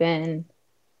might have been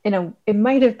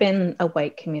a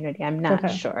white community. I'm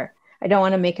not sure. I don't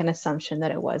want to make an assumption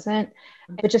that it wasn't,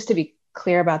 but just to be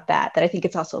clear about that I think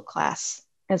it's also class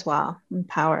as well, and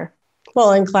power.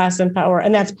 Well, and class and power.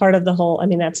 And that's part of the whole,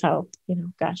 that's how,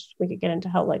 we could get into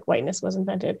how like whiteness was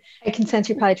invented. I can sense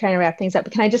you're probably trying to wrap things up,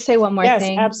 but can I just say one more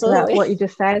thing absolutely. About what you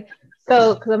just said?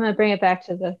 So, because I'm going to bring it back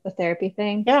to the therapy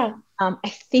thing. Yeah. I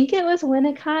think it was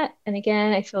Winnicott. And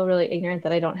again, I feel really ignorant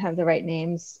that I don't have the right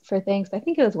names for things. But I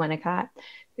think it was Winnicott.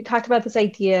 We talked about this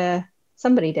idea,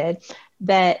 somebody did,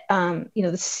 that,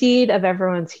 the seed of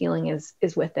everyone's healing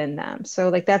is within them. So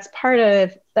like, that's part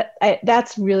of that.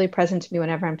 That's really present to me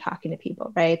whenever I'm talking to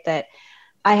people, right? That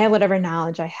I have whatever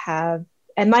knowledge I have.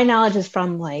 And my knowledge is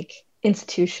from like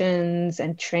institutions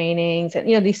and trainings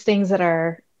and, these things that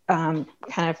are kind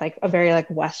of like a very like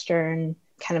Western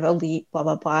kind of elite, blah,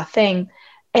 blah, blah thing.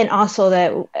 And also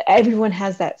that everyone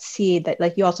has that seed that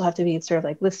like you also have to be sort of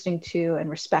like listening to and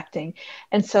respecting.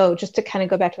 And so just to kind of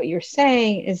go back to what you're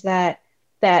saying is that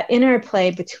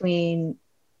interplay between,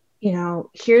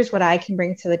 here's what I can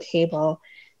bring to the table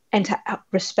and to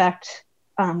respect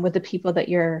with the people that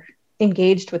you're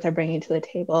engaged with are bringing to the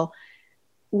table,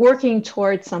 working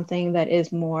towards something that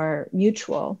is more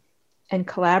mutual and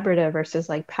collaborative versus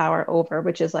like power over,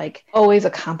 which is like always a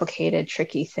complicated,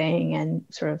 tricky thing and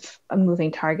sort of a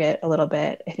moving target a little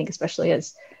bit. I think, especially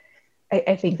as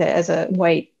I think that as a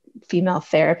white female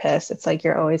therapist, it's like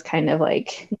you're always kind of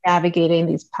like navigating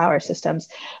these power systems.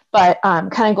 But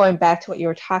kind of going back to what you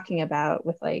were talking about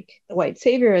with like the white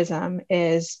saviorism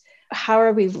is how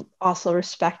are we also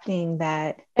respecting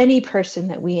that any person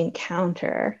that we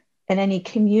encounter any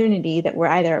community that we're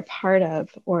either a part of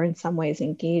or in some ways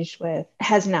engaged with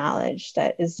has knowledge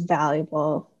that is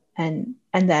valuable, and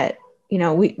that, you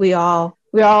know, we're all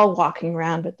walking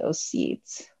around with those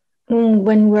seeds.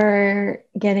 When we're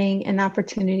getting an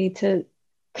opportunity to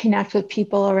connect with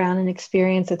people around an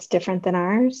experience that's different than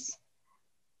ours,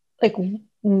 like,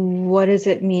 what does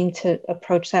it mean to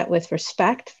approach that with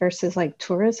respect versus like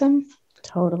tourism?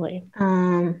 Totally.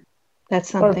 That's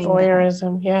something. Or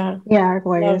voyeurism, yeah. Yeah, or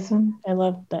voyeurism. I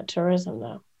love that tourism,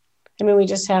 though. I mean, we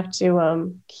just have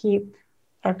to keep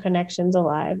our connections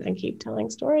alive and keep telling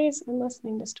stories and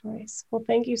listening to stories. Well,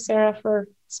 thank you, Sarah, for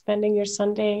spending your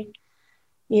Sunday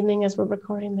evening as we're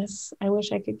recording this. I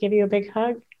wish I could give you a big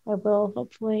hug. I will,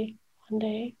 hopefully, one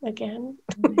day again.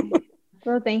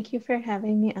 Well, thank you for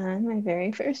having me on my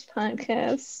very first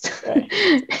podcast. Right.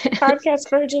 Podcast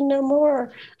virgin no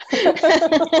more.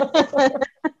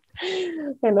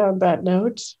 And on that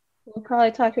note, we'll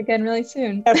probably talk again really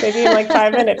soon. Yeah, maybe in like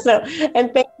 5 minutes. So,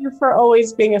 and thank you for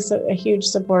always being a huge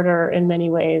supporter in many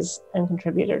ways and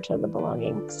contributor to the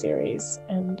Belonging series.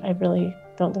 And I really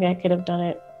don't think I could have done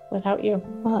it without you.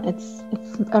 Well, it's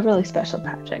a really special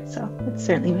project, so it's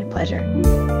certainly my pleasure.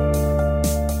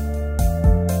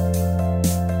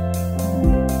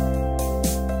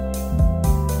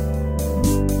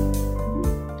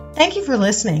 Thank you for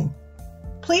listening.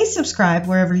 Please subscribe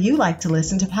wherever you like to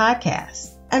listen to podcasts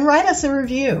and write us a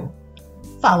review.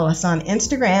 Follow us on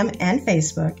Instagram and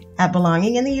Facebook at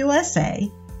Belonging in the USA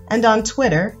and on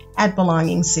Twitter at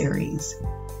Belonging Series.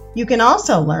 You can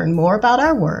also learn more about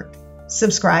our work,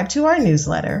 subscribe to our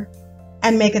newsletter,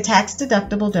 and make a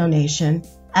tax-deductible donation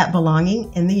at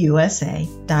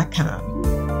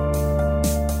belongingintheusa.com.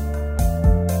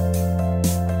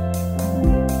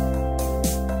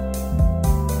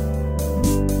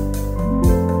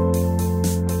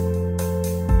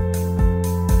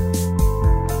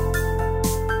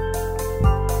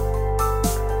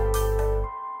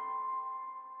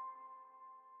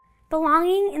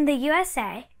 Belonging in the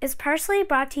USA is partially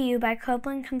brought to you by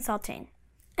Copeland Consulting,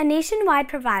 a nationwide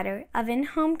provider of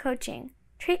in-home coaching,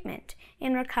 treatment,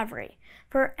 and recovery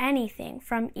for anything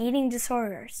from eating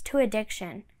disorders to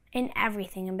addiction and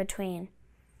everything in between.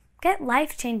 Get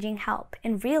life-changing help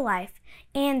in real life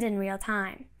and in real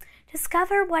time.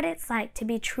 Discover what it's like to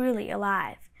be truly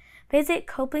alive. Visit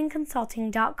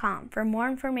CopelandConsulting.com for more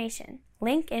information.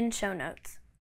 Link in show notes.